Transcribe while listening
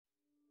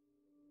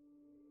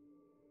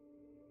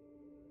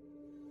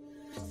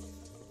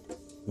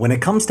When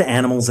it comes to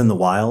animals in the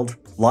wild,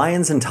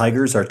 lions and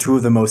tigers are two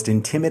of the most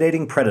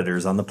intimidating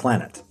predators on the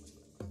planet.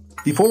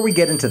 Before we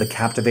get into the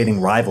captivating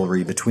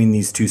rivalry between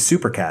these two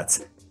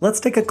supercats,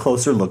 let's take a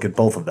closer look at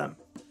both of them.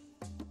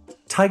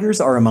 Tigers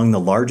are among the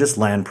largest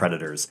land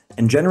predators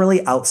and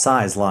generally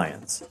outsize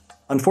lions.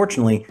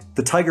 Unfortunately,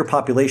 the tiger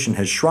population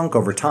has shrunk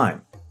over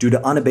time due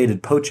to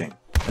unabated poaching,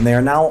 and they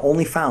are now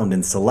only found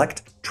in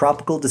select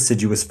tropical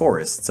deciduous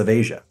forests of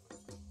Asia.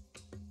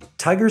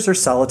 Tigers are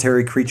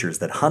solitary creatures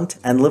that hunt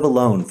and live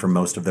alone for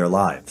most of their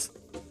lives.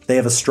 They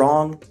have a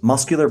strong,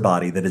 muscular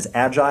body that is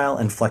agile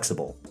and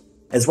flexible,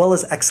 as well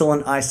as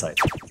excellent eyesight,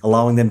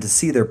 allowing them to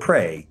see their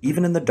prey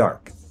even in the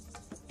dark.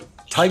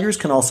 Tigers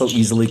can also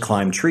easily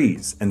climb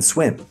trees and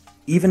swim,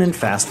 even in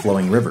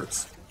fast-flowing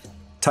rivers.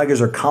 Tigers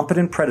are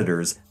competent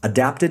predators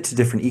adapted to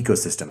different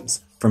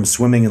ecosystems, from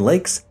swimming in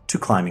lakes to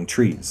climbing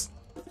trees.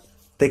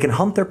 They can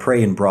hunt their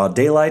prey in broad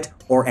daylight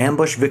or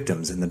ambush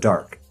victims in the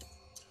dark.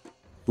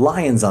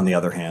 Lions, on the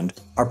other hand,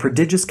 are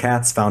prodigious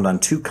cats found on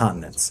two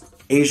continents,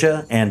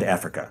 Asia and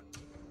Africa.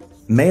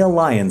 Male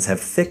lions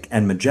have thick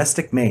and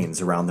majestic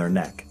manes around their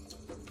neck.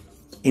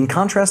 In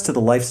contrast to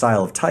the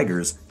lifestyle of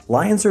tigers,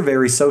 lions are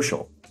very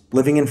social,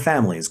 living in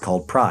families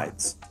called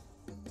prides.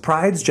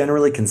 Prides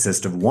generally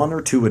consist of 1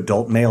 or 2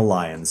 adult male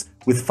lions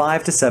with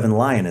 5 to 7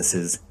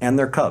 lionesses and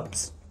their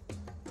cubs.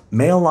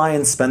 Male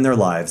lions spend their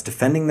lives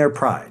defending their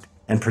pride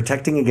and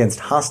protecting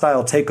against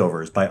hostile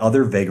takeovers by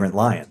other vagrant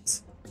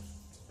lions.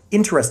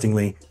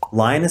 Interestingly,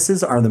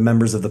 lionesses are the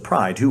members of the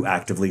pride who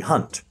actively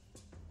hunt.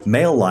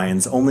 Male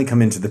lions only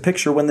come into the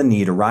picture when the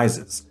need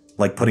arises,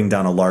 like putting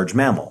down a large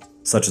mammal,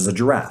 such as a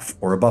giraffe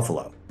or a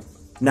buffalo.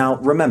 Now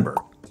remember,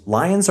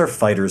 lions are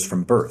fighters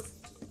from birth.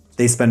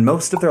 They spend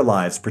most of their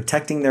lives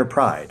protecting their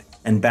pride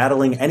and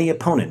battling any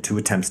opponent who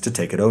attempts to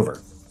take it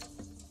over.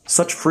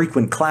 Such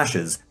frequent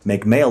clashes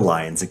make male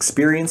lions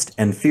experienced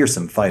and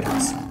fearsome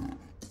fighters.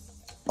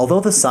 Although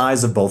the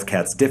size of both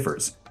cats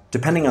differs,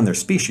 depending on their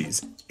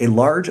species, a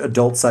large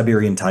adult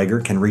Siberian tiger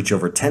can reach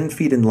over 10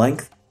 feet in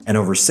length and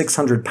over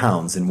 600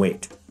 pounds in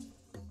weight.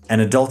 An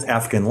adult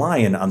African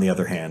lion, on the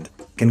other hand,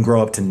 can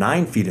grow up to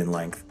 9 feet in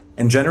length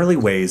and generally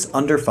weighs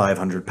under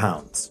 500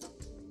 pounds.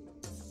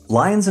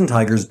 Lions and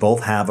tigers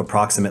both have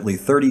approximately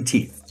 30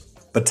 teeth,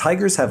 but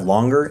tigers have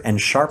longer and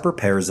sharper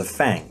pairs of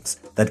fangs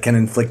that can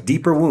inflict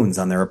deeper wounds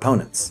on their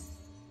opponents.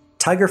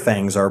 Tiger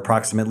fangs are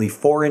approximately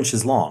 4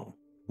 inches long,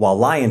 while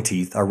lion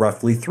teeth are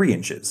roughly 3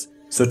 inches,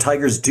 so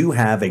tigers do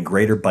have a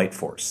greater bite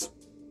force.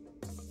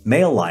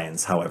 Male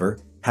lions, however,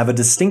 have a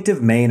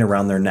distinctive mane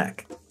around their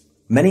neck.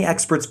 Many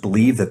experts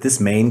believe that this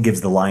mane gives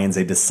the lions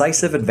a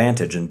decisive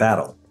advantage in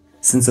battle,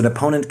 since an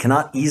opponent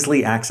cannot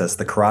easily access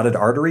the carotid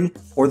artery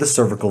or the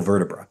cervical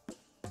vertebra.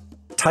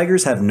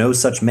 Tigers have no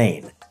such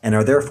mane and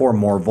are therefore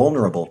more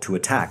vulnerable to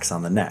attacks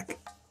on the neck.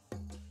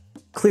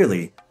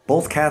 Clearly,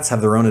 both cats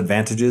have their own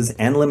advantages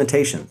and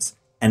limitations,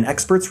 and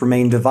experts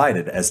remain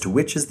divided as to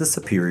which is the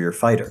superior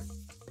fighter.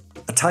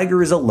 A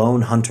tiger is a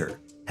lone hunter,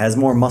 has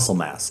more muscle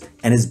mass,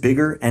 and is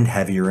bigger and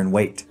heavier in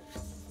weight.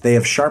 They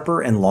have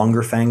sharper and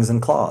longer fangs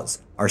and claws,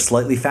 are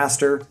slightly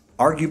faster,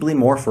 arguably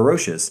more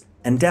ferocious,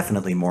 and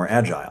definitely more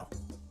agile.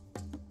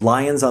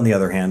 Lions, on the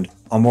other hand,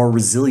 are more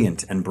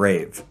resilient and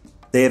brave.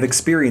 They have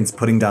experience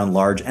putting down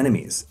large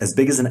enemies, as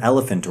big as an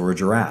elephant or a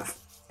giraffe,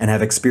 and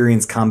have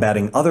experience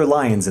combating other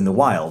lions in the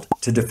wild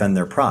to defend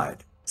their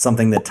pride,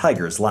 something that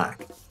tigers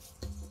lack.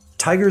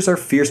 Tigers are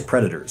fierce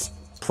predators,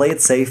 play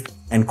it safe,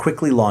 and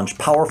quickly launch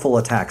powerful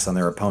attacks on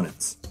their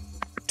opponents.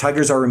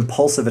 Tigers are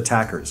impulsive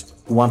attackers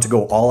who want to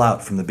go all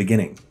out from the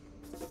beginning.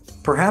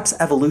 Perhaps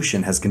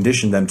evolution has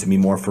conditioned them to be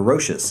more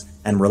ferocious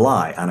and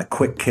rely on a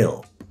quick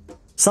kill.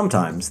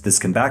 Sometimes this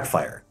can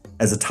backfire,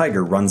 as a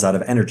tiger runs out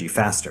of energy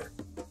faster.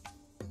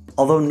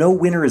 Although no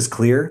winner is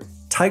clear,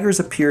 tigers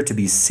appear to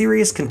be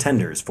serious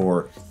contenders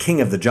for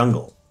King of the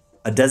Jungle,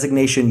 a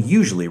designation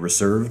usually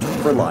reserved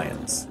for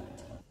lions.